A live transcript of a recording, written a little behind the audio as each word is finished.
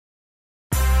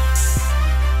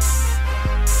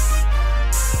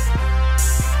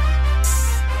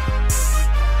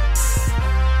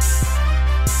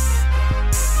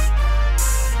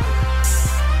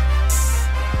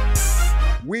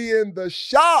in the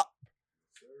shop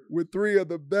with three of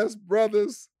the best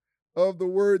brothers of the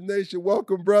Word Nation.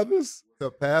 Welcome, brothers.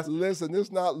 What's up, Pastor? Listen,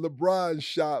 it's not LeBron's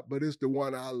shop, but it's the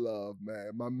one I love,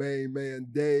 man. My main man,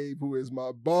 Dave, who is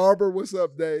my barber. What's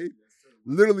up, Dave?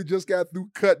 Literally just got through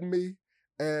cutting me,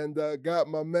 and got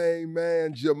my main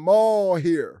man, Jamal,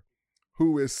 here,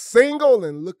 who is single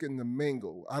and looking to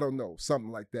mingle. I don't know,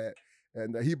 something like that.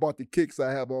 And he bought the kicks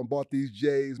I have on, bought these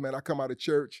J's. Man, I come out of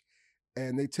church,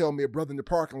 and they tell me a brother in the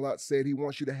parking lot said he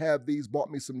wants you to have these,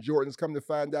 bought me some Jordans. Come to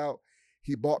find out,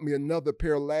 he bought me another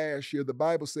pair last year. The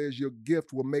Bible says your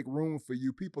gift will make room for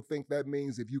you. People think that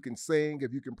means if you can sing,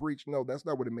 if you can preach. No, that's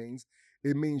not what it means.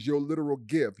 It means your literal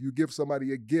gift. You give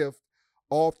somebody a gift,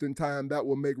 oftentimes that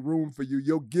will make room for you.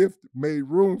 Your gift made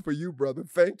room for you, brother.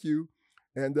 Thank you.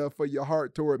 And for your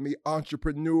heart toward me.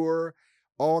 Entrepreneur,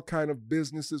 all kind of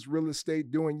businesses, real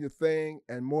estate, doing your thing.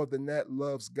 And more than that,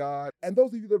 loves God. And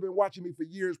those of you that have been watching me for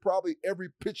years, probably every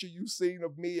picture you've seen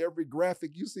of me, every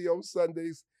graphic you see on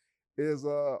Sundays, is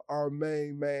our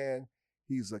main man.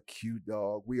 He's a cute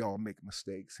dog. We all make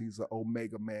mistakes. He's an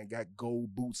Omega man, got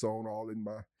gold boots on all in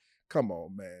my, come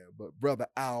on, man. But brother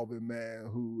Alvin, man,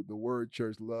 who the Word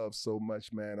Church loves so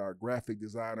much, man, our graphic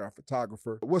designer, our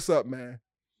photographer. What's up, man?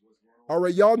 All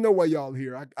right, y'all know why y'all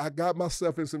here. I got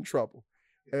myself in some trouble.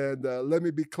 And let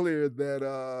me be clear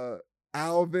that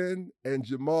Alvin and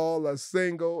Jamal are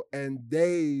single, and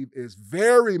Dave is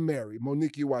very married.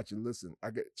 Monique, you watching? Listen,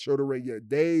 I get show the ring here.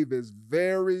 Dave is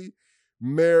very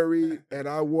married, and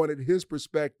I wanted his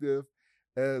perspective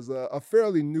as a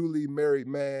fairly newly married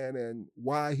man, and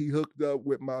why he hooked up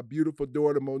with my beautiful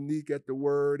daughter Monique at the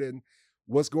Word, and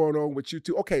what's going on with you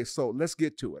two. Okay, so let's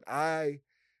get to it. I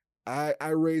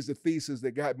raised a thesis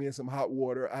that got me in some hot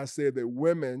water. I said that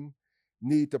women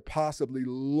need to possibly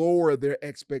lower their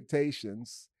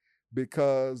expectations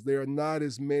because there are not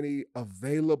as many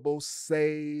available,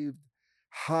 saved,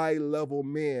 high-level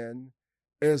men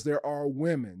as there are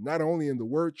women, not only in the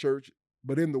Word Church,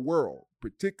 but in the world,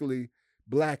 particularly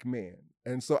Black men.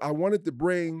 And so I wanted to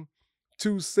bring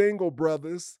two single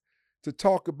brothers to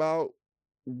talk about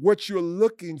what you're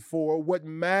looking for, what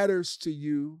matters to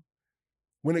you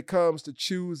when it comes to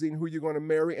choosing who you're going to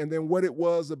marry, and then what it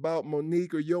was about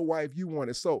Monique or your wife you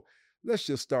wanted. So let's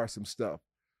just start some stuff.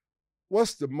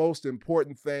 What's the most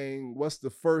important thing? What's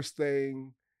the first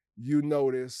thing you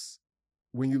notice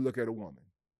when you look at a woman?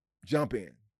 Jump in.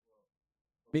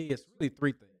 Me, it's really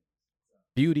three things: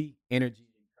 beauty, energy,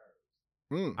 and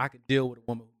courage. I can deal with a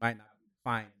woman who might not be the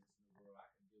finest in the world. I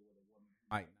can deal with a woman who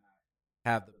might not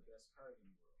have the best courage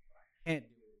in the world. But I can't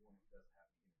deal with a woman who doesn't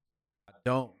have the energy. I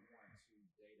don't want to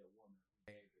date a woman who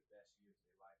gave the best years of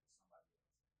their life to somebody else.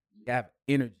 You have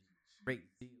energy, great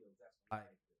zeal, that's life,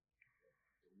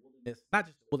 the willingness, not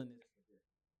just the willingness, but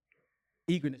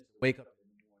the eagerness to wake up in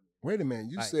the morning. Wait a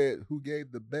minute, you said who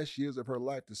gave the best years of her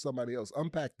life to somebody else.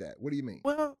 Unpack that. What do you mean?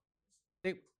 Well,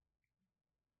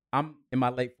 I'm in my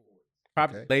late 40s,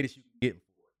 probably the latest you can get in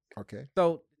 40s. Okay.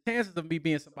 So the chances of me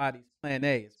being somebody's plan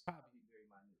A is probably very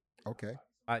minute. Okay.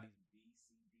 Somebody's B,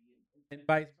 C, D, and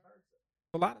vice versa.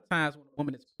 So a lot of times when a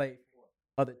woman is played for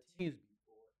other teams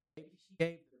before, maybe she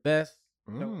gave the best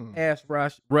pass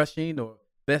rushing or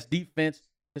best defense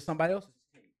to somebody else's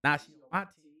team. Now she's on my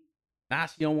team. Now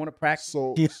she don't want to practice.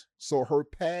 So her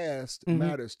past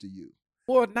matters to you.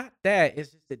 Well, not that.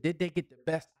 It's just that did they get the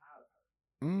best out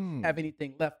of her? Have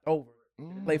anything left over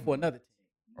to play for another team?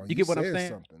 Oh, you get what I'm said saying?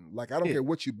 Something. Like, I don't care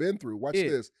what you've been through. Watch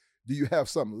this. Do you have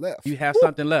something left? You have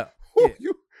something left. Yeah.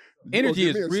 Energy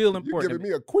is real important. You're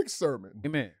giving me a quick sermon.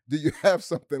 Amen. Do you have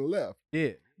something left?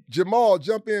 Yeah. Jamal,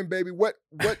 jump in, baby. What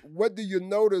do you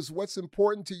notice? What's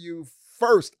important to you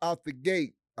first out the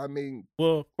gate? I mean,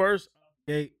 well, first out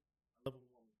the gate, I love a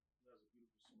woman who has a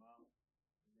beautiful smile,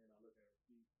 and then I look at her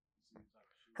feet, see the type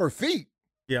of shoes. Her feet.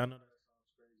 Yeah, I know that sounds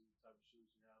crazy. The type of shoes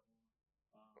you have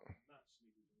on, not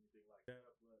sneakers or anything like that,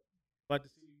 but I like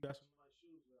to see you got some nice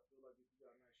shoes. And I feel like if you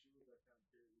got nice shoes, that kind of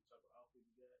carries the type of outfit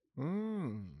you got. You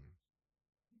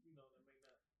know, that may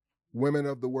not. Women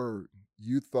of the Word,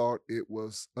 you thought it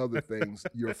was other things.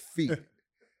 Your feet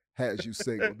has you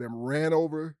single. Them ran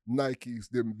over Nikes,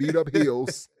 them beat up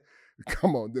heels.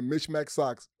 Come on, the Mishmack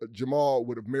socks. Jamal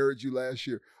would have married you last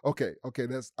year. Okay,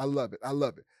 I love it.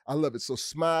 So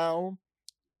smile,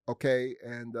 okay,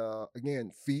 and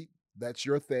again, feet, that's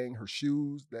your thing. Her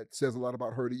shoes, that says a lot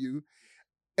about her to you.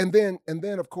 And then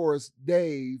of course,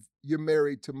 Dave, you're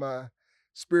married to my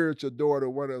spiritual daughter,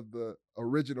 one of the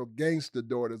original gangster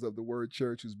daughters of the Word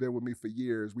Church, who's been with me for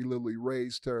years. We literally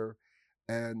raised her,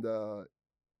 and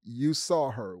you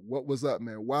saw her. What was up,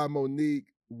 man? Why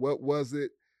Monique? What was it?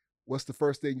 What's the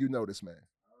first thing you noticed, man?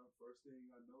 First thing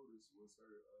I noticed was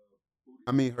her booty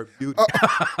I mean, her beauty. Oh.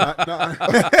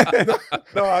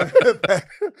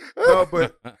 No,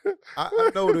 but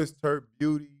I noticed her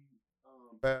beauty.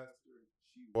 Pastor,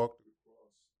 she walked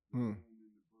across the room in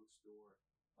the bookstore,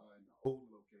 in the old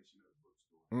location of the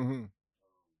bookstore. Mm-hmm.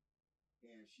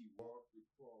 And she walked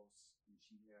across, and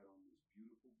she had on this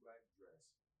beautiful black dress.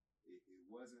 It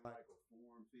wasn't like a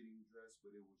form-fitting dress,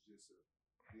 but it was just a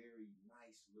very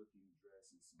nice-looking dress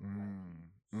and some black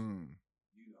heels.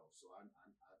 You know, so I'll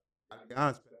be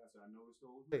honest, Pastor, I noticed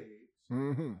those legs.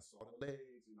 Mm-hmm. I saw the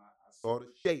legs, and I saw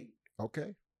the shape.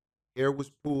 Okay. Hair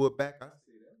was pulled back. I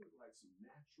said, that looked like some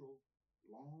natural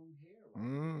long hair.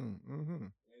 Mm-hmm.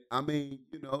 I mean,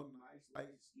 you know, nice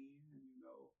light skin, you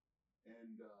know,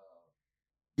 and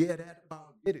yeah, that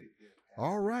about did it.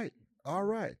 All right. All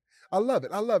right. I love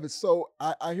it. I love it. So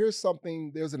I hear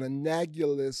something, there's an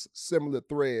analogous similar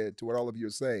thread to what all of you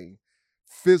are saying.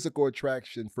 Physical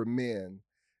attraction for men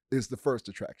is the first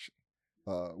attraction.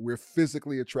 We're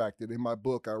physically attracted. In my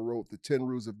book, I wrote the 10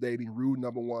 rules of dating. Rule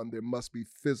number 1, there must be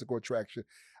physical attraction.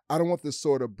 I don't want this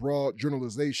sort of broad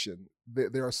generalization.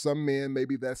 There are some men,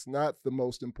 maybe that's not the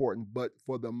most important, but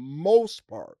for the most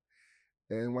part,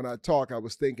 and when I talk, I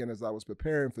was thinking as I was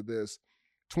preparing for this,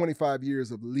 25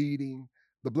 years of leading.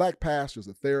 The black pastor is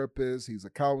a therapist. He's a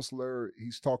counselor.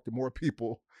 He's talked to more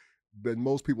people than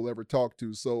most people ever talk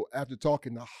to. So after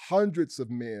talking to hundreds of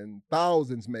men,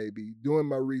 thousands maybe, doing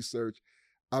my research,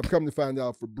 I've come to find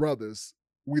out for brothers,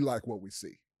 we like what we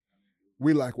see.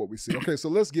 We like what we see. Okay, so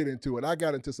let's get into it. I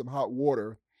got into some hot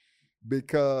water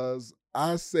because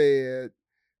I said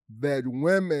that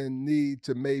women need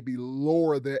to maybe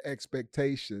lower their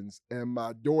expectations. And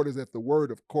my daughters at the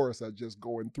Word, of course, are just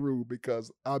going through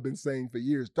because I've been saying for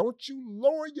years, don't you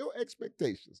lower your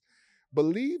expectations.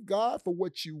 Believe God for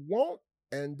what you want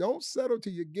and don't settle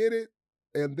till you get it.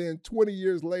 And then 20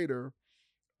 years later,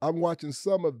 I'm watching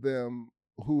some of them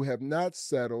who have not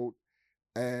settled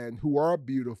and who are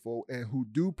beautiful and who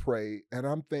do pray. And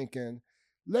I'm thinking,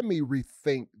 let me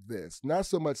rethink this. Not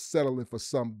so much settling for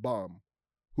some bum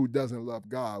who doesn't love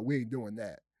God. We ain't doing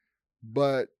that.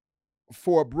 But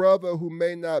for a brother who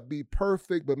may not be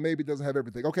perfect, but maybe doesn't have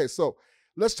everything. Okay, so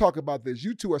let's talk about this.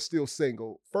 You two are still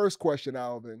single. First question,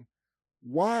 Alvin.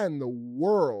 Why in the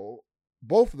world,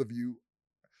 both of you,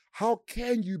 how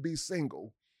can you be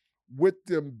single with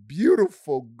them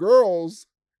beautiful girls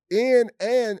in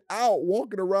and out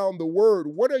walking around the Word?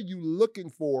 What are you looking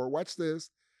for? Watch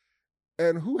this.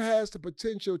 And who has the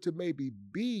potential to maybe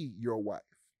be your wife?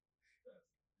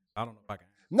 I don't know if I can.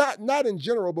 Not in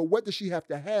general, but what does she have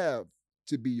to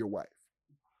be your wife?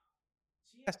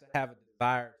 She has to have a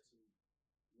desire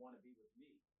to want to be with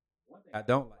me. One thing I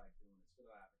don't like doing is fill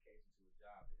out applications to a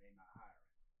job that they're not hiring.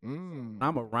 So when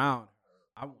I'm around her,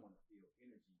 I want to feel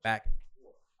energy back and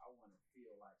forth. I want to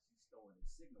feel like she's throwing a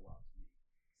signal out to me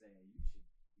saying, you should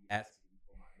be asking me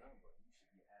for my number. You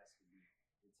should be asking me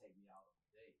to take me out on a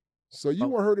date. So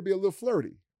you want her to be a little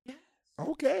flirty? Yes.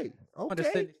 Okay.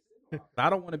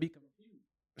 I don't want to be confused.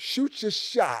 Shoot your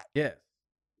shot. Yes.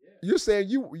 You're saying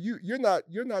you're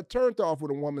not turned off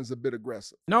when a woman's a bit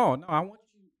aggressive. No, I want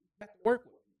you to work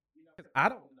with me. You know, because I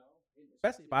don't know,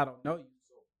 especially if I don't know you.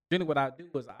 So generally what I do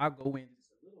is I'll go in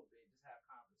just a little bit, just have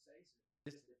conversation,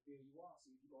 just to feel you out,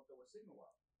 see if you're gonna throw a signal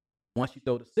out. Once you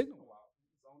throw the signal out,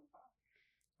 it's on the top.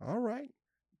 All right.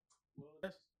 Well,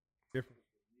 that's different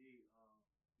for me.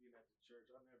 Being at the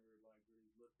church, I never like really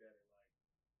looked at it like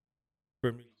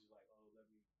for me.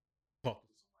 Talk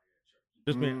to somebody at church.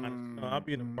 Just being honest. I'll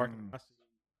be in the parking lot. I see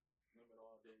women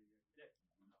all day, every day.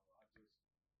 You know, I just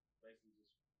basically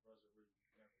just wasn't really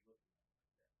never looking at it like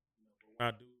that. You know, but when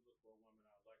I do look for a woman,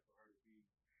 I like for her to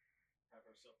have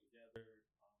herself together,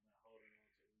 not holding on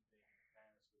to anything in the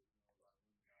past. Because you know, a lot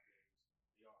of women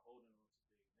nowadays they are holding on to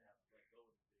things, they haven't let go of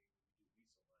the things when you do meet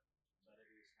somebody. So that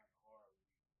it is kind of hard when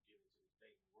you get into this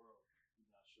dating world. You're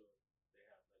not sure they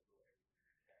have let go of everything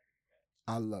they had in the past.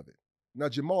 I love it. Now,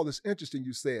 Jamal, it's interesting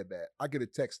you said that. I get a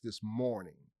text this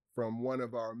morning from one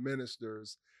of our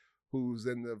ministers who's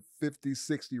in the 50,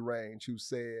 60 range who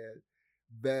said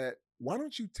that, why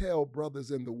don't you tell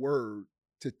brothers in the Word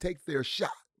to take their shot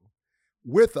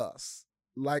with us,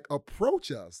 like approach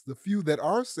us, the few that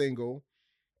are single,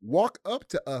 walk up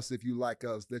to us if you like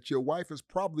us, that your wife is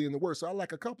probably in the Word. So I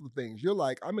like a couple of things. You're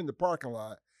like, I'm in the parking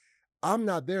lot. I'm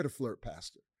not there to flirt,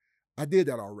 Pastor. I did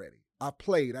that already. I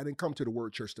played. I didn't come to the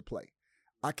Word Church to play.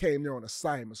 I came there on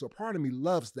assignment. So part of me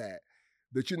loves that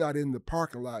you're not in the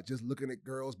parking lot just looking at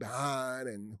girls behind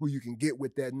and who you can get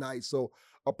with that night. So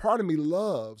a part of me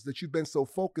loves that you've been so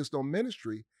focused on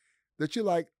ministry that you're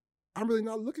like, I'm really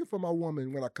not looking for my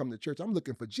woman when I come to church. I'm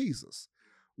looking for Jesus.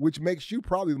 which makes you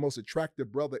probably the most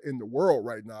attractive brother in the world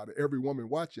right now to every woman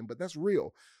watching, but that's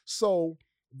real. So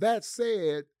that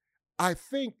said, I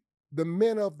think the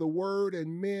men of the word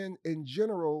and men in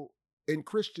general in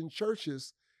Christian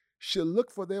churches should look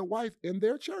for their wife in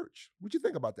their church. What do you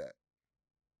think about that?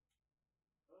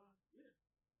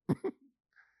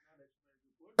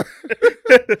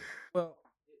 Well,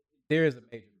 there is a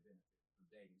major benefit from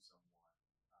dating someone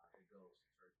who goes to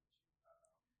church with you.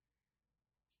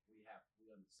 We are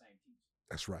the same teacher.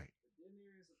 That's right. But then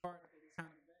there is a part of it that's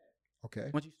kind of bad.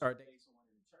 Okay. Once you start dating someone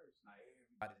in the church, now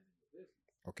everybody's in your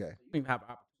business. Okay. So you don't even have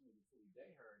an opportunity to fully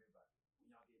date her. And everybody, when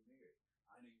y'all get married,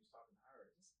 I know you was talking to her.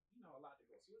 Just, a lot to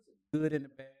go. So it's a good and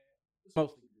a bad. It's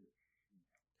mostly good.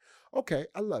 Okay,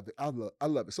 I love it. I love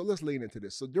it. So let's lean into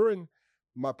this. So during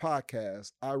my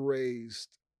podcast, I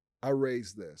raised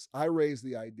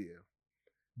the idea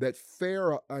that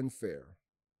fair or unfair,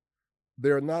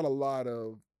 there are not a lot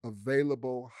of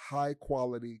available high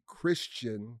quality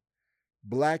Christian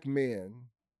Black men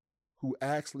who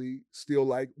actually still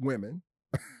like women.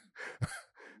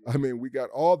 I mean, we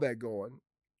got all that going.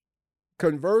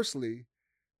 Conversely,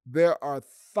 there are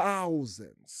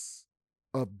thousands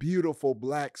of beautiful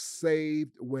Black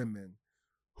saved women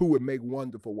who would make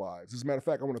wonderful wives. As a matter of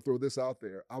fact, I want to throw this out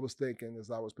there. I was thinking as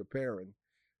I was preparing,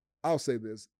 I'll say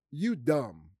this, you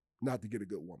dumb not to get a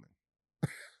good woman.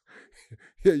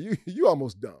 Yeah, you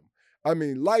almost dumb. I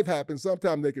mean, life happens.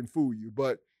 Sometimes they can fool you,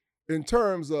 but in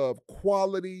terms of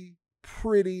quality,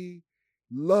 pretty,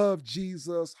 love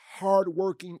Jesus,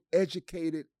 hardworking,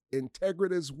 educated,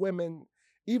 integritous women,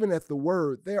 even at the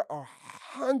word, there are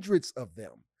hundreds of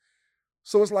them.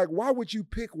 So it's like, why would you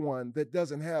pick one that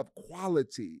doesn't have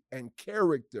quality and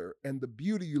character and the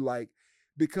beauty you like?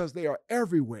 Because they are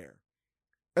everywhere.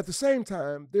 At the same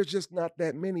time, there's just not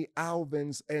that many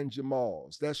Alvins and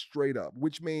Jamals. That's straight up,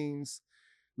 which means,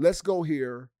 let's go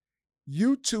here.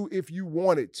 You two, if you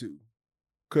wanted to,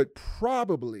 could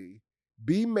probably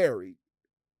be married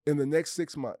in the next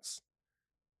 6 months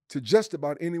to just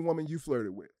about any woman you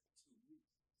flirted with.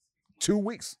 2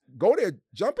 weeks. Go there,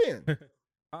 jump in.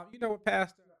 You know what,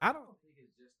 Pastor? I don't think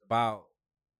it's just about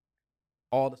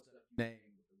all the stuff you name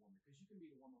with the woman, because you can be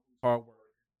the woman who's hard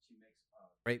work. She makes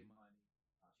great money.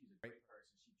 She's a great person.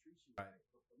 She treats you right.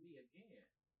 But for me, again,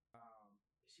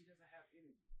 she doesn't have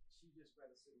energy. She just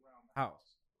rather sit around the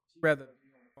house. She'd rather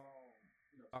be on the phone,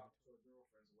 talking to her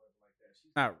girlfriends or whatever like that.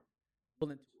 She's not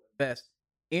willing to invest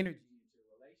energy into a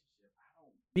relationship.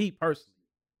 Me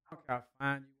personally, I don't care how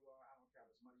fine you are. I don't care how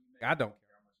much money you make. I don't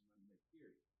care how much money you make,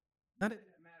 period. None of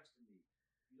that matters to me.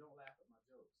 You don't laugh at my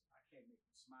jokes. I can't make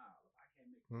you smile. I can't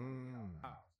make you want to get out of the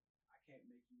house. I can't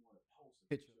make you want to post a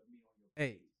picture of me on your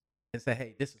page and say,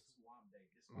 hey, this is who I'm dating.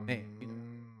 This is my man.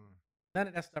 None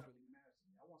of that stuff really matters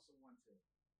to me. I want someone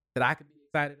that I could be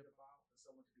excited about, and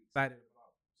someone to be excited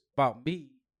about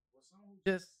me, or someone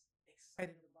just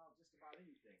excited about just about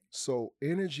anything. So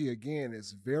energy, again,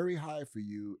 is very high for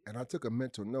you. And I took a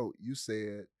mental note. You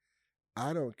said,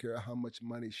 I don't care how much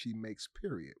money she makes,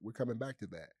 period. We're coming back to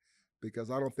that because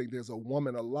I don't think there's a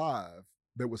woman alive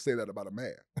that would say that about a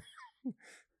man.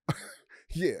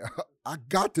 Yeah, I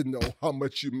got to know how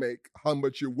much you make, how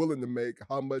much you're willing to make,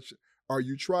 how much are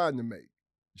you trying to make.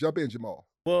 Jump in, Jamal.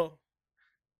 Well,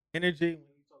 energy,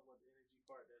 when you talk about the energy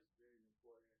part, that's very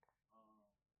important.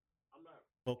 I'm not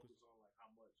focused on like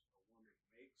how much a woman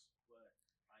makes, but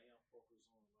I am focused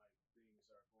on like things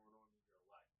that are going on in your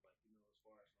life. Like, as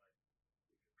far as like if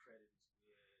your credit is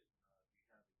good, if you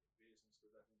have your business,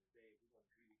 because at the end of the day,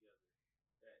 if we're going to be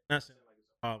together, not saying like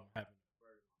it's a problem having a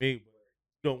burden on me, but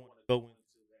you don't want to go into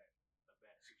a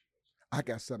bad situation. I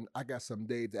got some,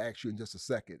 Dave, to ask you in just a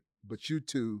second, but you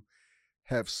two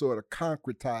have sort of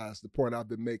concretized the point I've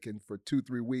been making for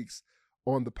 2-3 weeks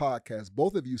on the podcast.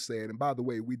 Both of you said, and by the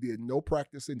way, we did no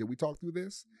practicing. Did we talk through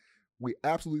this? We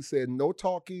absolutely said no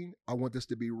talking. I want this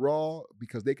to be raw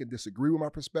because they can disagree with my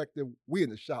perspective. We in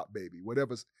the shop, baby.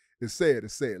 Whatever is said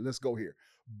is said. Let's go here.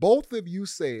 Both of you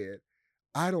said,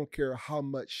 I don't care how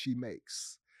much she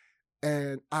makes.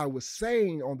 And I was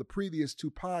saying on the previous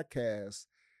 2 podcasts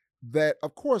that,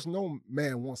 of course, no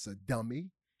man wants a dummy.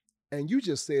 And you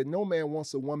just said no man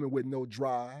wants a woman with no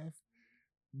drive.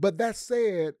 But that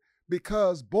said,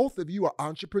 because both of you are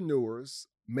entrepreneurs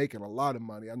making a lot of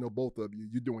money, I know both of you,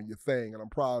 you're doing your thing and I'm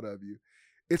proud of you.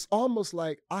 It's almost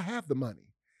like I have the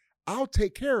money. I'll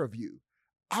take care of you.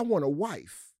 I want a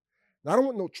wife. Now, I don't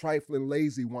want no trifling,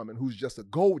 lazy woman who's just a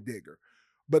gold digger.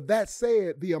 But that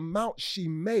said, the amount she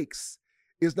makes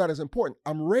is not as important.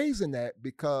 I'm raising that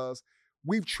because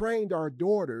we've trained our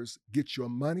daughters, get your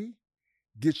money,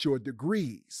 get your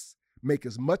degrees, make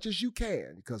as much as you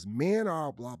can because men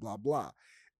are blah, blah, blah.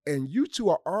 And you two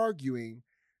are arguing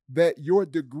that your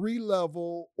degree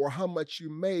level or how much you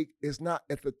make is not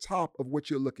at the top of what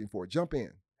you're looking for. Jump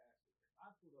in. I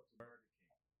pulled up to Burger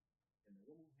King, and the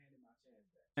woman who handed my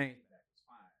change back was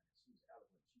fine. She was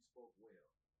eloquent. She spoke well.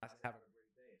 I said, "Have a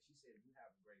great day." And she said, "You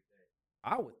have a great day."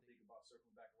 I would think about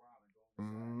circling back around and going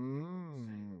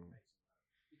to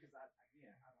because I don't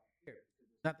care because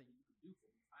there's nothing you can do for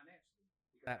me financially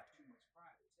because I have too much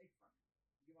pride to take from you.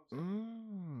 You know what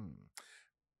I'm saying?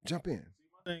 Jump in. See,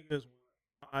 my thing is,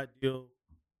 my ideal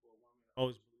for a woman, I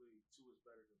always believe two is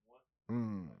better than one.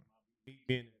 Me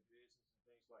being in business and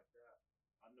things like that,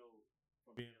 I know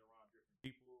from being around different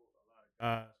people, a lot of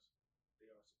guys, they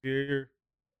are superior,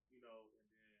 you know, and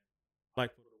then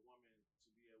like for the woman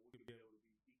to be able to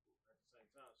be equal at the same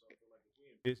time. So I feel like if we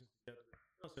in business together,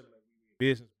 I don't say like we in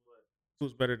business, but two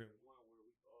is better than one where we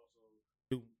can also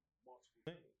do multiple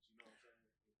things, you know what I'm saying?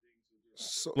 And things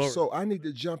will just So I need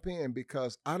to jump in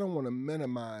because I don't want to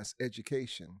minimize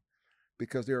education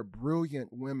because there are brilliant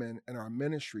women in our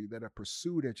ministry that have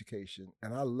pursued education,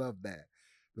 and I love that.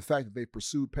 The fact that they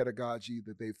pursued pedagogy,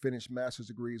 that they finished master's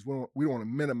degrees, we don't want to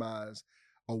minimize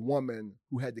a woman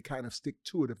who had the kind of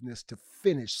stick-to-itiveness to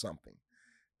finish something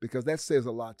because that says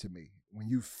a lot to me. When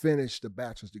you finish the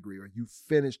bachelor's degree or you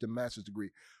finish the master's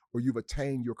degree or you've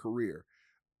attained your career.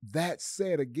 That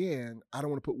said, again, I don't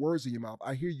want to put words in your mouth.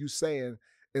 I hear you saying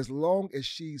as long as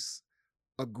she's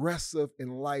aggressive in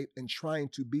life and trying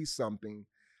to be something,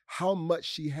 how much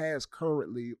she has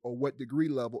currently or what degree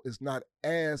level is not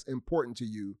as important to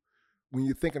you when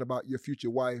you're thinking about your future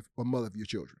wife or mother of your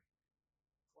children.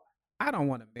 I don't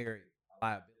want to marry a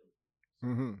liability.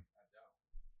 Mm-hmm. I don't.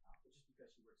 But just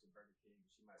because she works at Burger King,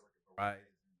 she might work at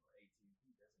Verizon or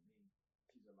AT&T doesn't mean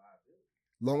she's a liability.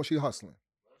 Long as she's hustling.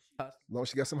 Long as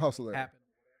she got some hustle in her.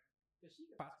 Because she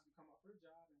could possibly come off her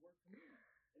job and work for me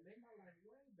and make my life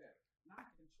way better. And I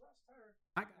can trust her.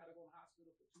 I got to go to the hospital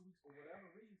for 2 weeks for whatever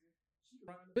reason. She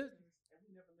run the business and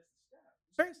we never miss a step.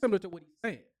 It's very similar to what he's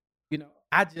saying. You know,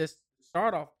 I just, the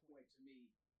start off point to me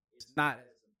is not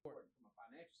as important from a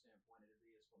financial standpoint as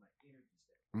it is from an energy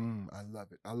standpoint. I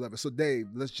love it. I love it. So Dave,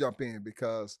 let's jump in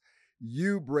because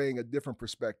you bring a different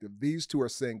perspective. These two are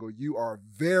single. You are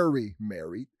very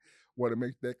married. Want to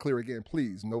make that clear again,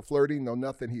 please. No flirting, no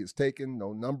nothing. He is taken,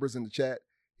 no numbers in the chat.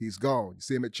 He's gone. You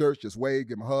see him at church, just wave,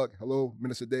 give him a hug. Hello,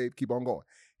 Minister Dave, keep on going.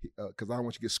 Because I don't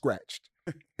want you to get scratched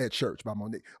at church by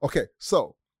Monique. Okay,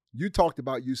 so you talked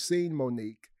about you seen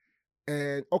Monique.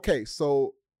 And okay,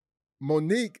 so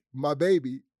Monique, my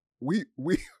baby, we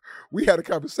had a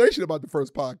conversation about the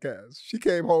first podcast. She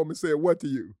came home and said, what to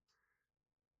you?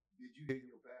 Did you hear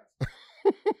your pastor?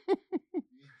 Did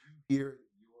you hear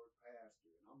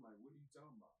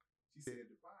said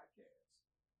the podcast.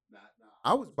 Now,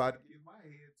 I was about to give my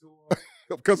head to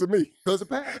her because of me, because of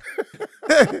Pat.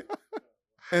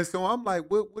 And so I'm like,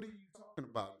 what are you talking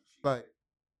about? Like,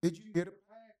 did you hear the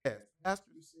podcast?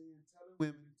 Pastor was saying, telling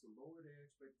women to lower their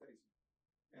expectations.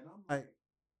 And I'm like,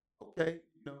 okay,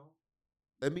 you know,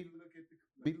 let me look at it.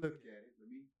 Let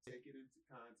me take it into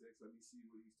context. Let me see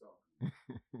what he's talking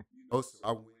about. You know, so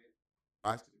I went,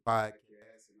 watched the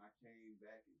podcast, and I came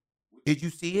back. And, did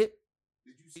you see it?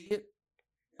 Did you see it?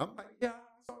 I'm like, yeah,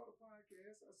 I saw the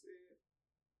podcast. I said,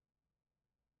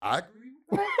 I agree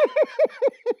with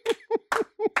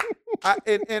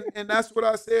that. And that's what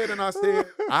I said. And I said,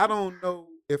 I don't know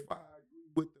if I agree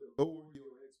with the lower your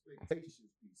expectations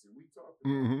piece. And we talked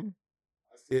about it.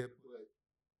 I said, but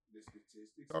the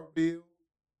statistics are real.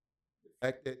 The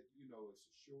fact that, you know, it's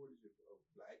a shortage of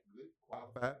black, good,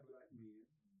 qualified black men,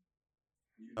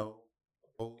 you know,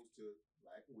 opposed to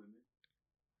black women.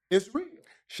 It's real.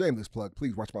 Shameless plug.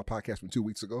 Please watch my podcast from 2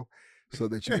 weeks ago so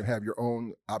that you can have your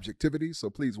own objectivity. So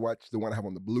please watch the one I have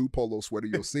on the blue polo sweater.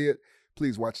 You'll see it.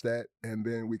 Please watch that, and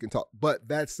then we can talk. But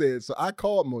that said, so I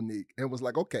called Monique and was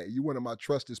like, okay, you're one of my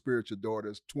trusted spiritual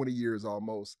daughters, 20 years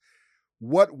almost.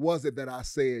 What was it that I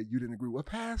said you didn't agree with?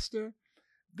 Pastor,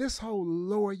 this whole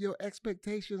lower your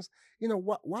expectations, you know,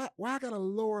 why I got to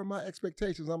lower my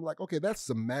expectations? I'm like, okay, that's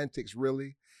semantics,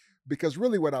 really. Because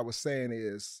really what I was saying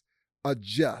is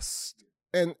adjust.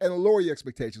 And lower your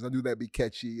expectations. I knew that'd be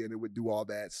catchy and it would do all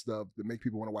that stuff to make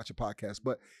people want to watch a podcast.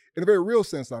 But in a very real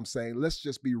sense, I'm saying, let's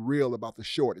just be real about the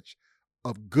shortage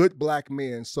of good black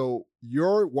men. So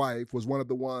your wife was one of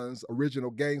the ones, original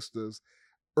gangsters,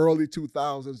 early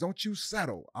 2000s. Don't you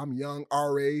settle. I'm young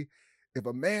RA. If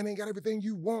a man ain't got everything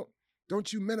you want,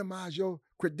 don't you minimize your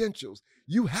credentials.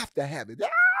 You have to have it.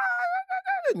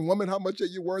 And woman, how much are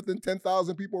you worth in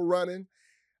 10,000 people running?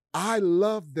 I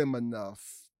love them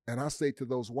enough. And I say to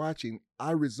those watching,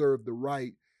 I reserve the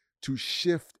right to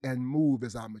shift and move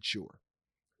as I mature.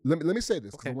 let me say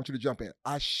this because I Okay. want you to jump in.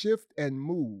 I shift and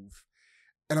move,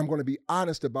 and I'm going to be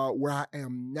honest about where I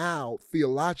am now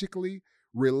theologically,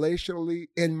 relationally,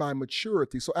 in my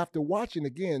maturity. So after watching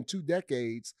again 2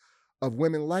 decades of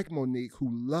women like Monique who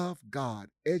love God,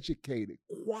 educated,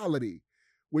 quality,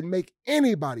 would make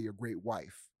anybody a great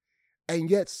wife. And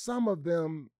yet some of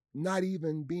them not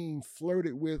even being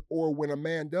flirted with, or when a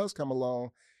man does come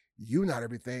along, you're not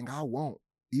everything I want,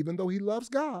 even though he loves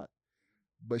God.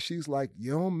 But she's like,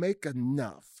 you don't make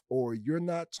enough, or you're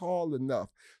not tall enough.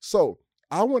 So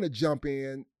I want to jump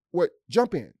in. What?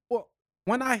 Jump in. Well,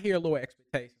 when I hear lower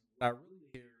expectations, what I really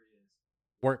hear is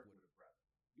work with it, brother.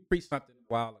 You preached something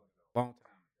a while ago, a long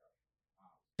time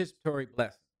ago. Participatory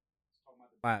blessing. It's talking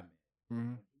about the blind man.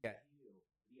 Mm-hmm. He got healed.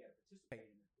 He had to participate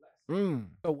in this blessing.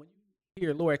 So when you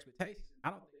hear lower expectations, I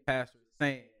don't think pastor is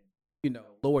saying,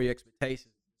 lower your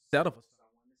expectations, settle for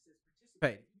someone. It says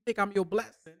participate. If you think I'm your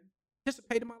blessing,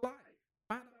 participate in my life.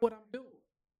 Find out what I'm doing.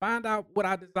 Find out what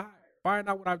I desire. Find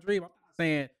out what I dream. I'm not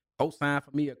saying co-sign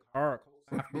for me a car, or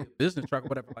co-sign for me a business truck, or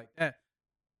whatever like that.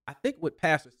 I think what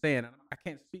pastor's saying, and I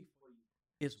can't speak for you,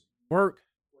 is work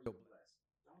for your blessing.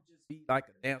 Don't just be like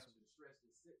a dancer with stress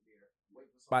and sit there, wait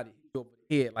for somebody to hit you over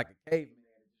the head like a caveman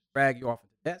and just drag you off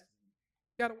into destiny.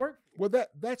 You got to work for it. Well,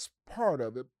 that's part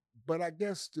of it, but I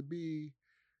guess to give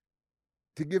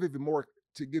even more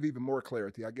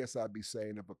clarity, I guess I'd be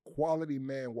saying if a quality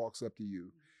man walks up to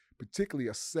you, particularly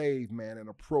a saved man, and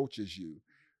approaches you,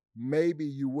 maybe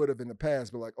you would have in the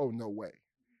past been like, oh, no way.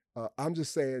 I'm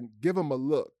just saying, give him a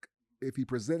look. If he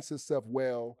presents himself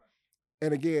well,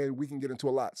 and again, we can get into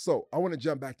a lot. So I want to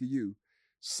jump back to you.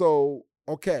 So,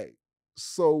 okay,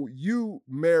 so you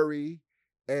marry,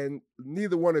 and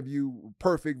neither one of you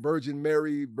perfect, Virgin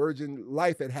Mary, virgin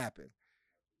life had happened.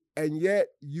 And yet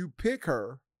you pick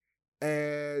her,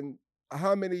 and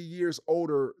how many years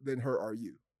older than her are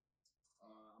you?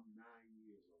 I'm 9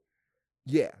 years old.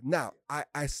 Yeah. Now,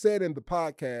 I said in the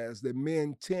podcast that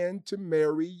men tend to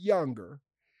marry younger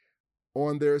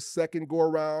on their second go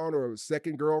around, or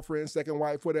second girlfriend, second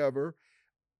wife, whatever.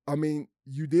 I mean,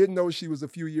 you did know she was a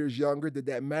few years younger. Did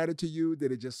that matter to you?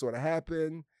 Did it just sort of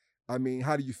happen? I mean,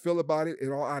 how do you feel about it,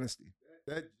 in all honesty?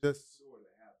 That just sort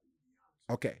of happened, to be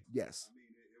honest. Okay, yes. I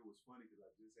mean, it was funny because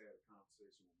I just had a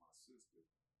conversation with my sister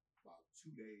about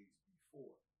 2 days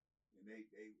before, and it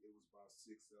was about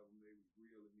 6 of them. They was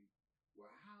grilling me.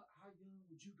 Well, how young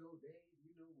would you go, Dave?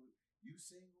 Were you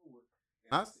single?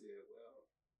 And I said, well,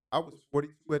 I was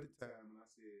 42 at the time, and I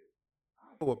said,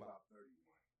 I go about 31.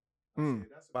 I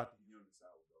said, that's about the youngest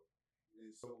I would go.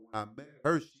 And so when I met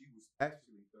her, she was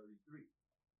actually 33.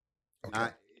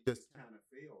 Okay. It just kind of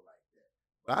fell like that.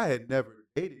 But I had never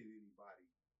dated anybody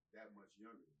that much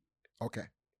younger than me. Okay.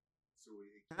 So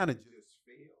it kind of just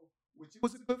fell, which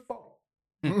was a good fall.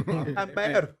 I'm not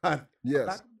mad about it. Yes. I'm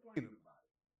not complaining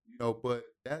about it. But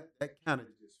that kind of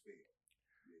just failed.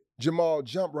 Yeah. Jamal,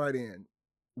 jump right in.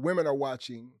 Women are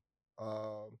watching.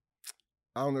 I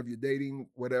don't know if you're dating,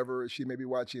 whatever. She may be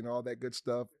watching, all that good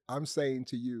stuff. I'm saying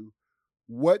to you,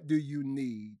 what do you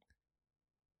need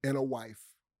in a wife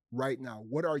right now?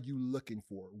 What are you looking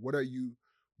for? What do you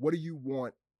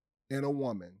want in a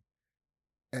woman?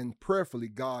 And prayerfully,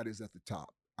 God is at the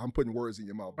top. I'm putting words in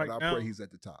your mouth, but I pray he's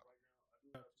at the top. Right now, I do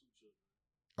have 2 children.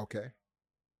 Okay.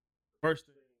 First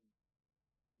thing,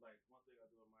 like one thing I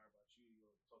do admire about you,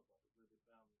 talk about the blended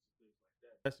families and things like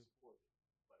that. That's important.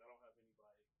 Like I don't have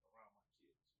anybody around my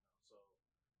kids, So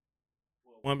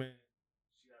for a woman,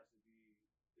 she has to be,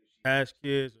 if she has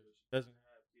kids or if she doesn't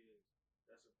have kids,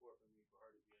 that's important for me for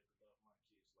her to be able to love my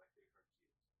kids like they're her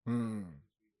kids.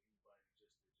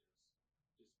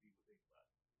 Just be with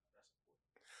anybody. That's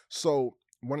important. So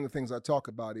one of the things I talk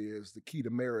about is the key to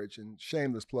marriage, and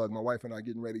shameless plug, my wife and I are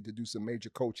getting ready to do some major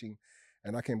coaching,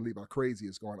 and I can't believe how crazy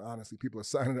it's going. Honestly, people are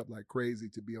signing up like crazy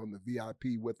to be on the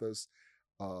VIP with us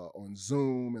on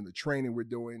Zoom, and the training we're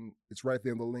doing. It's right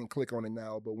there in the link. Click on it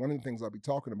now. But one of the things I'll be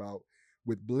talking about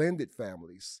with blended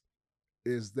families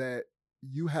is that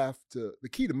you have to, the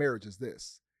key to marriage is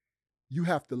this: you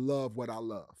have to love what I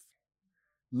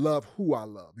love who I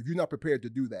love. If you're not prepared to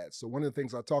do that. So one of the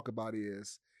things I talk about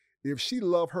is, if she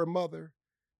loved her mother,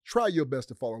 try your best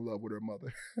to fall in love with her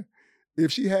mother.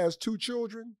 If she has 2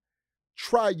 children,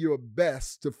 try your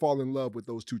best to fall in love with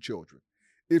those 2 children.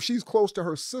 If she's close to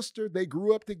her sister, they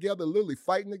grew up together, literally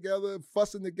fighting together,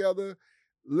 fussing together,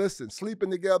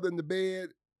 sleeping together in the bed,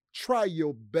 try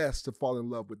your best to fall in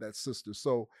love with that sister.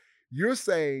 So you're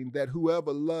saying that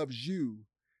whoever loves you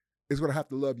is going to have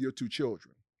to love your 2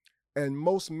 children. And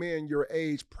most men your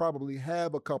age probably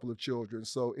have a couple of children,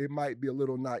 so it might be a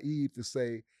little naive to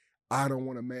say, I don't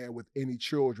want a man with any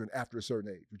children after a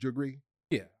certain age. Would you agree?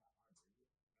 Yeah.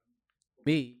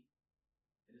 me,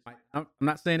 I'm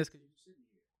not saying this because you're sitting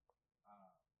here,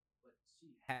 but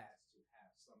she has to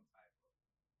have some type of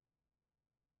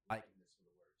likeness for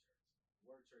the word church. The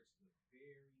word church is a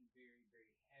very, very,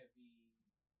 very heavy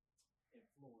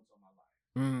influence on my life.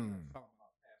 I'm talking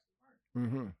about Pastor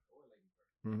Vernon or Lady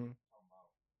Vernon. Talking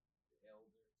about the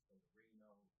elders, the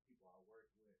Reno, people I work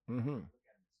with. I look at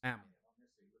them as family. I don't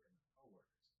necessarily look at them as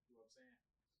coworkers. You know what I'm saying?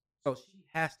 So she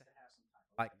has to have some type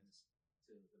of likeness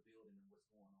to the building and what's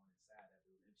going on inside that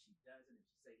building. If she doesn't, if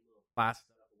she say little fly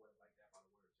stuff or whatever like that about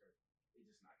the word church,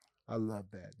 it's just not gonna. I love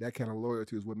that. That kind of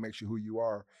loyalty is what makes you who you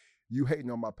are. You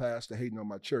hating on my pastor, hating on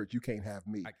my church, you can't have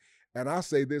me. And I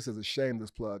say this as a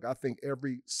shameless plug. I think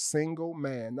every single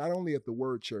man, not only at the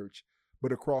Word Church,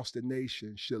 but across the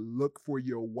nation, should look for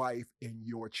your wife in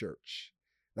your church.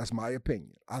 That's my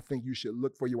opinion. I think you should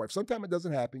look for your wife. Sometimes it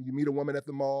doesn't happen. You meet a woman at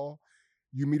the mall,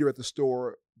 you meet her at the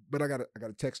store, but I got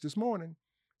a text this morning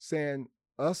saying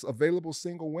us available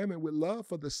single women would love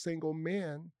for the single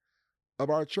men of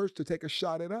our church to take a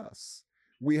shot at us.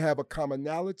 We have a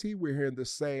commonality. We're hearing the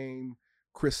same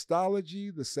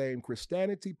Christology, the same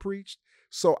Christianity preached.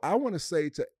 So I want to say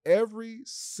to every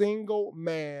single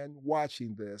man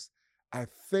watching this, I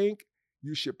think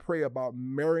you should pray about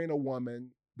marrying a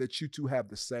woman that you two have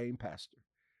the same pastor.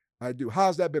 I do.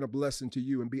 How's that been a blessing to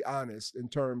you? And be honest in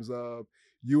terms of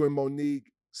you and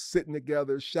Monique sitting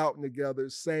together, shouting together,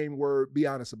 same word. Be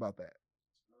honest about that.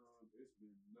 It's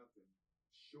been nothing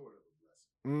short of a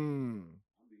blessing.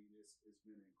 I mean, it's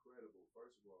been incredible.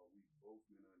 First of all, we've both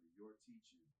been under your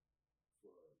teaching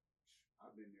for,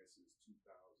 I've been there since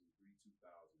 2003,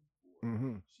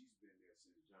 2004. She's been there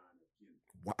since John F.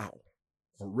 Kennedy. Wow.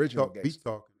 So original we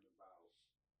talking about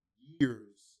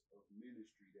years of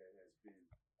ministry that has been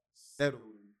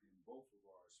settled in both of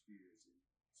our spheres. And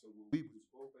so when we was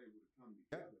both able to come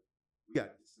together, we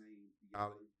got the same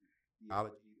theology,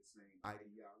 the same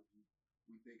ideology.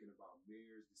 We thinking about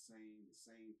marriage, the same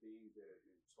things that have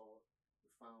been taught. The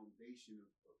foundation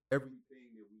of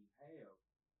everything that we have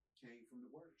came from the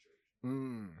Word Church.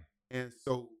 And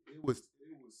so it was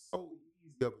so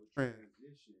easy of a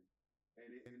transition, and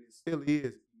it still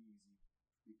is easy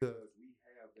because we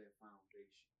have that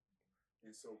foundation.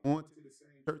 And so going to the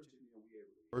same church, and then we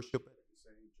able to worship at the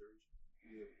same church,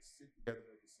 we able to sit together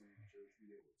at the same church,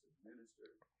 we able to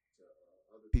minister to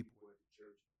other people at the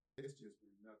church. It's just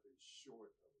been nothing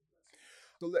short of a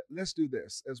blessing. So let's do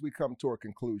this as we come to our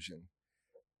conclusion.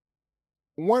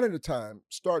 One at a time,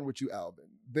 starting with you, Alvin.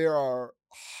 There are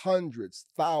hundreds,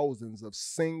 thousands of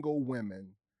single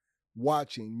women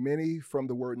watching, many from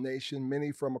the Word Nation,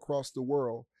 many from across the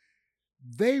world.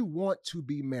 They want to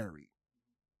be married.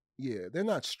 Yeah, they're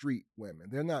not street women.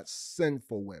 They're not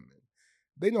sinful women.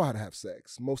 They know how to have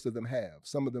sex. Most of them have.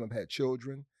 Some of them have had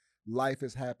children. Life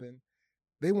has happened.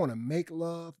 They want to make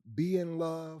love, be in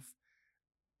love.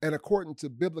 And according to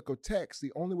biblical text,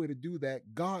 the only way to do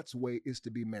that, God's way, is to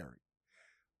be married.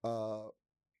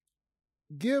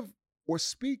 Give or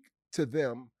speak to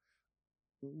them,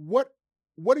 what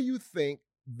do you think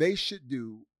they should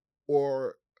do,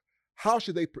 or how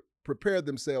should they prepare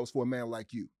themselves for a man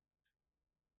like you?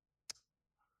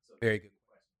 It's a very good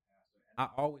question, Pastor. And I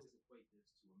always equate this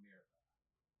to a marathon.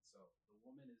 So the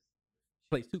woman she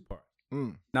plays two parts.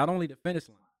 Not only the finish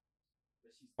line,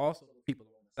 but she's also the people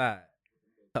on the side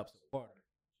with the cups of water to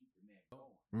keep the man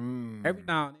going. Every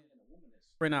now and then, a woman that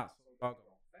sprint out so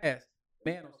doggone fast,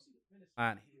 man don't see the finish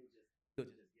line, he'll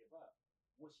just give up.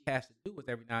 What she has to do is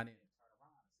every now and then turn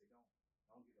around and say,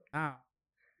 don't give up now.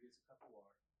 Here's a cup of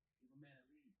water. Give a man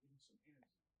a lead. Give him some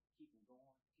energy. Keep him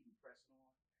going. Keep him pressing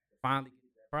on. To finally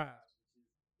get that prize, which is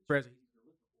the treasure he's been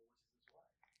looking for, which is his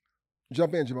wife.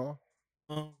 Jump in, Jamal.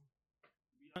 To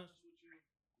be honest with you,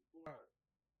 before I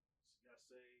got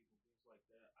saved and things like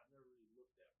that, I never really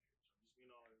looked at marriage. I'm just being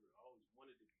honest. I always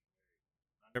wanted to be married.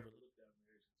 I never looked at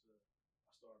marriage until I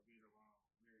started being around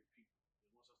married people. And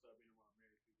once I started being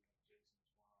around married people like Jason,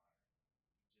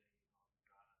 Twan, DJ,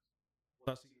 and all these guys,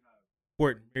 once I see how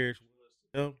important marriage was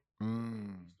to them,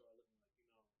 I started looking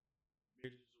like,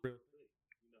 marriage is a real thing.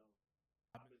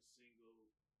 I've been single,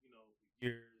 for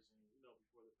years, and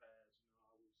before the past,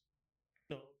 I was,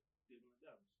 didn't like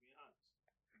that. I'm just being honest.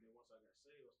 And then once I got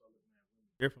saved, I started looking at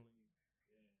women differently.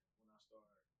 And when I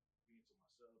started being to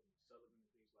myself and celibate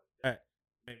and things like that,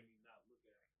 it made me not look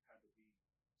at how to be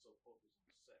so focused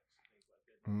on sex and things like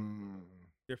that.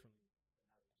 Differently.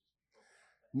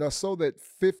 Now, so that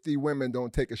 50 women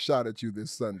don't take a shot at you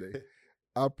this Sunday,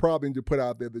 I probably need to put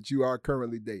out there that you are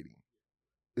currently dating.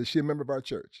 Is she a member of our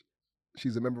church?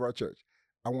 She's a member of our church.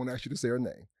 I won't ask you to say her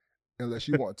name unless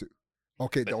you want to.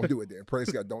 Okay, don't do it then. Praise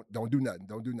God. Don't do nothing.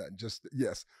 Don't do nothing. Just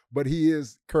yes. But he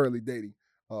is currently dating.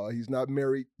 He's not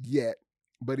married yet,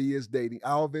 but he is dating.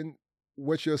 Alvin,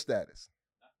 what's your status?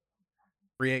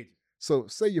 Free agent. So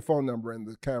say your phone number in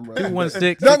the camera.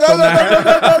 216. No.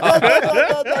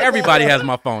 Everybody has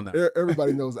my phone number.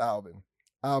 Everybody knows Alvin.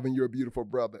 Alvin, you're a beautiful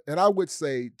brother. And I would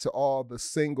say to all the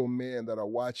single men that are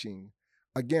watching,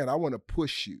 again, I want to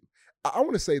push you. I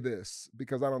want to say this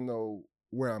because I don't know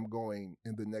where I'm going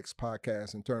in the next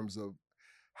podcast in terms of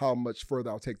how much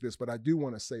further I'll take this, but I do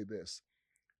want to say this.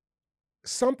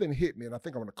 Something hit me, and I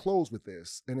think I'm going to close with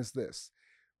this, and it's this.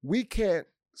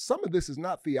 Some of this is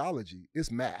not theology, it's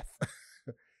math.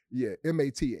 Yeah,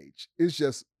 M-A-T-H. It's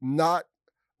just not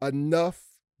enough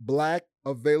Black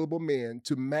available men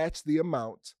to match the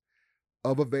amount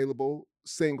of available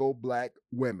single Black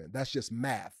women. That's just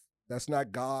math. That's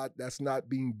not God. That's not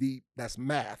being deep. That's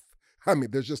math. I mean,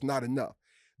 there's just not enough.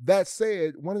 That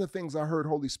said, one of the things I heard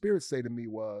Holy Spirit say to me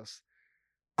was,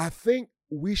 I think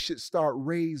we should start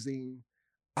raising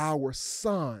our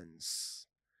sons.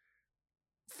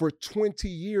 For 20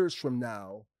 years from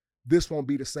now, this won't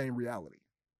be the same reality.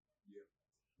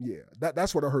 Yeah,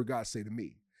 that's what I heard God say to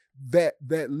me. That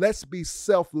let's be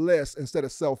selfless instead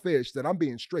of selfish, that I'm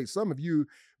being straight. Some of you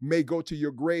may go to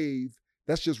your grave,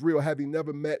 that's just real, having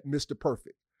never met Mr.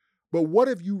 Perfect. But what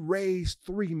if you raise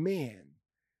 3 men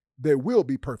that will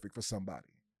be perfect for somebody?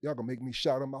 Y'all gonna make me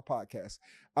shout on my podcast.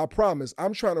 I promise,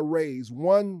 I'm trying to raise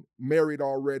 1 married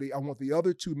already. I want the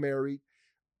other 2 married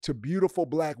to beautiful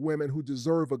Black women who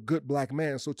deserve a good Black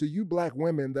man. So to you Black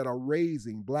women that are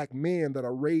raising, Black men that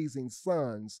are raising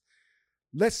sons,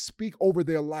 let's speak over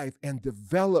their life and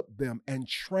develop them and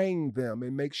train them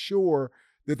and make sure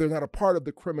that they're not a part of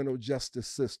the criminal justice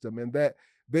system and that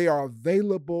they are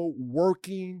available,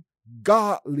 working,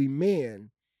 godly men,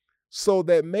 so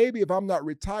that maybe if I'm not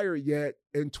retired yet,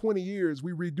 in 20 years,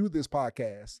 we redo this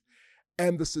podcast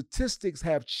and the statistics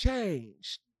have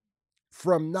changed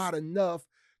from not enough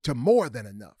to more than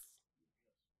enough.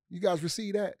 You guys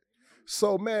receive that?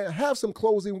 So man, have some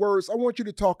closing words. I want you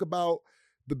to talk about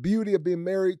the beauty of being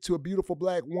married to a beautiful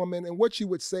Black woman and what you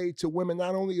would say to women,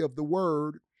 not only of the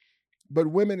word, but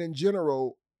women in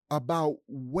general, about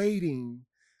waiting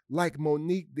like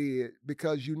Monique did,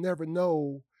 because you never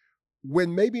know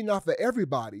when, maybe not for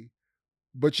everybody,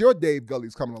 but your Dave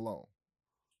Gully's coming along.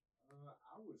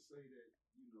 I would say that,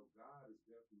 God is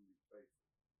definitely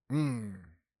faithful.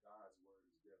 God's word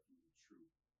is definitely true.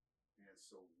 And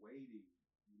so waiting,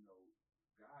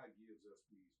 God gives us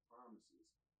these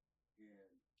promises.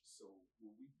 And so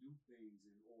when we do things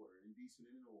in order, in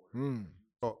decent and in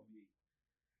order,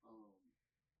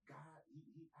 God,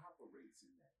 he operates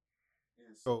in that.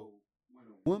 And so when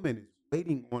a woman is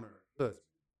waiting on her husband,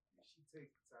 and she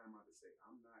takes the time out to say,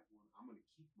 I'm going to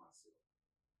keep myself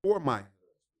for my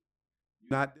husband.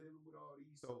 You're not dealing with all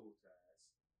these soul ties.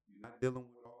 You're not dealing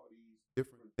with all these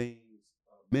different things,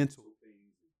 mental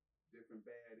things, different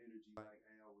bad energy, like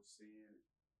Al was saying,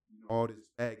 all this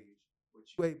baggage. But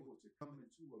you're able to come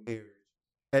into a marriage,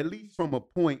 at least from a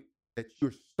point that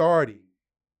you're starting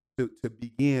to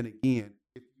begin again,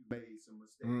 if you made some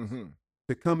mistakes,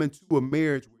 to come into a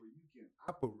marriage where you can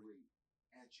operate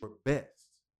at your best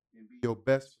and be your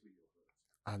best for your husband.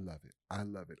 I love it. I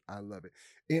love it. I love it.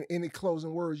 Any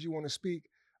closing words you want to speak,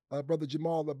 Brother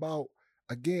Jamal, about,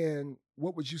 again,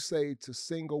 what would you say to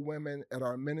single women at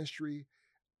our ministry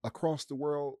across the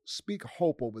world? Speak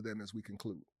hope over them as we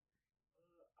conclude.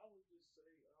 I would just say,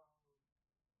 just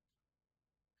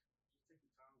take your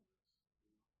time with us.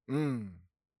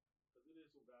 Because it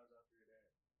is some guys out there that,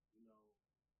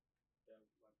 that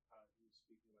like how he was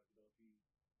speaking, like, if he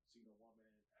seen a woman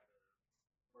at a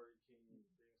Burger King and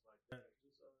things like that,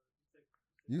 just take.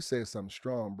 You said something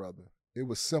strong, brother. It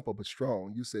was simple but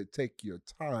strong. You said, take your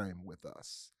time with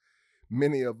us.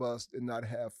 Many of us did not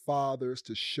have fathers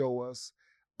to show us.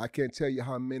 I can't tell you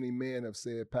how many men have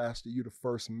said, Pastor, you're the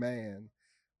first man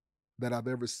that I've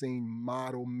ever seen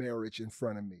model marriage in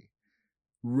front of me.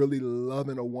 Really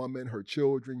loving a woman, her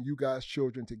children, you guys'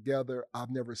 children together.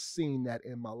 I've never seen that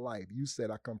in my life. You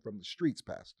said I come from the streets,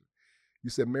 Pastor. You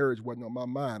said marriage wasn't on my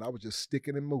mind. I was just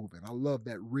sticking and moving. I love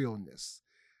that realness.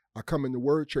 I come in the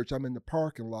Word Church, I'm in the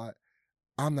parking lot.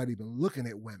 I'm not even looking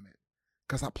at women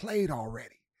because I played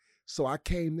already. So I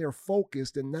came there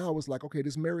focused, and now it's like, okay,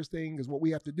 this marriage thing is what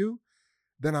we have to do.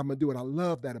 Then I'm going to do it. I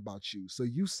love that about you. So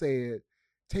you said,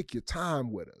 take your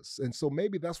time with us. And so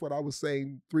maybe that's what I was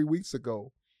saying 3 weeks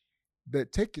ago,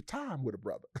 that take your time with a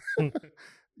brother.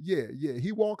 Yeah.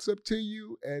 He walks up to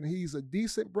you and he's a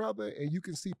decent brother and you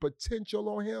can see potential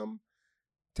on him.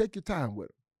 Take your time with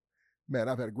him. Man,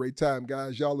 I've had a great time,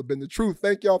 guys. Y'all have been the truth.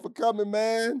 Thank y'all for coming,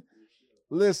 man.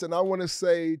 Listen, I want to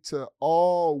say to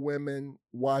all women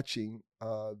watching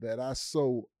that I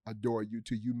so adore you.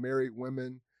 To you married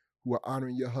women who are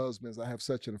honoring your husbands, I have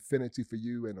such an affinity for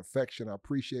you and affection. I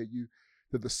appreciate you.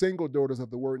 To the single daughters of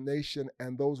the Word Nation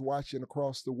and those watching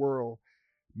across the world,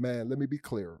 man, let me be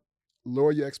clear.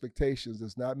 Lower your expectations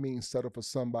does not mean settle for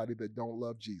somebody that don't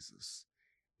love Jesus.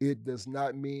 It does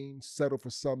not mean settle for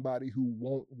somebody who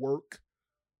won't work,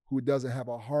 who doesn't have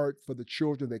a heart for the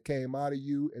children that came out of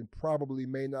you and probably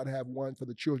may not have one for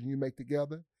the children you make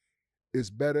together. It's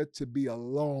better to be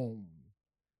alone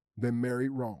than married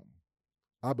wrong.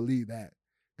 I believe that.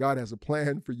 God has a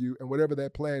plan for you, and whatever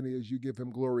that plan is, you give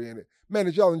him glory in it. Man,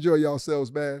 did y'all enjoy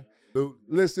yourselves, man? Absolutely.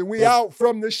 Listen, we out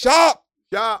from the shop.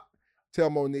 Tell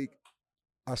Monique,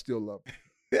 I still love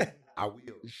her. I will.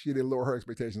 She didn't lower her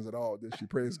expectations at all, did she?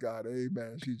 Praise God.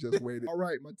 Amen. She just waited. All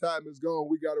right, my time is gone.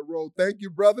 We got to roll. Thank you,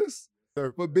 brothers,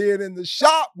 for being in the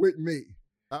shop with me.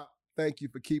 Thank you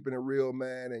for keeping it real,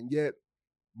 man. And yet,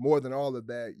 more than all of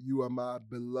that, you are my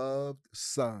beloved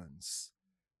sons,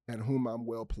 and whom I'm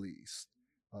well pleased.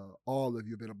 All of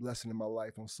you have been a blessing in my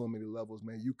life on so many levels,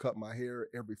 man. You cut my hair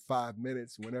every 5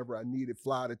 minutes. Whenever I need it,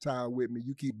 fly to town with me.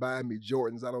 You keep buying me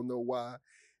Jordans. I don't know why.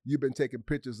 You've been taking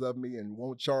pictures of me and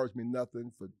won't charge me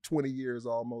nothing for 20 years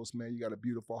almost, man. You got a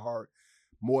beautiful heart.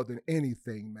 More than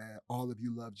anything, man, all of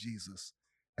you love Jesus,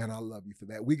 and I love you for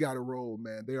that. We got to roll,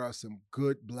 man. There are some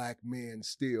good black men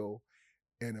still,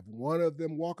 and if one of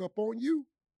them walk up on you,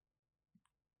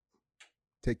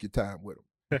 take your time with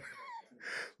them.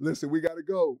 Listen, we got to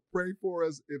go. Pray for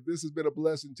us. If this has been a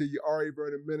blessing to you, R.A.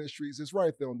 Vernon Ministries, it's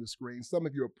right there on the screen. Some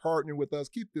of you are partnering with us.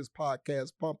 Keep this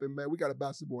podcast pumping, man. We got to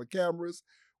buy some more cameras.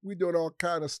 We're doing all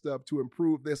kind of stuff to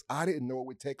improve this. I didn't know it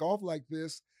would take off like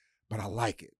this, but I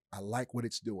like it. I like what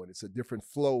it's doing. It's a different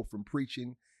flow from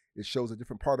preaching. It shows a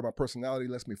different part of my personality,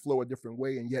 lets me flow a different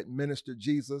way and yet minister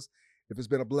Jesus. If it's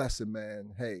been a blessing,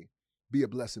 man, hey, be a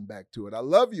blessing back to it. I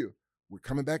love you. We're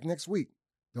coming back next week.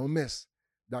 Don't miss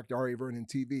Dr. R.A. Vernon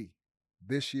TV.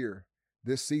 This year,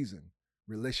 this season,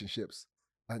 Relationships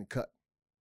Uncut.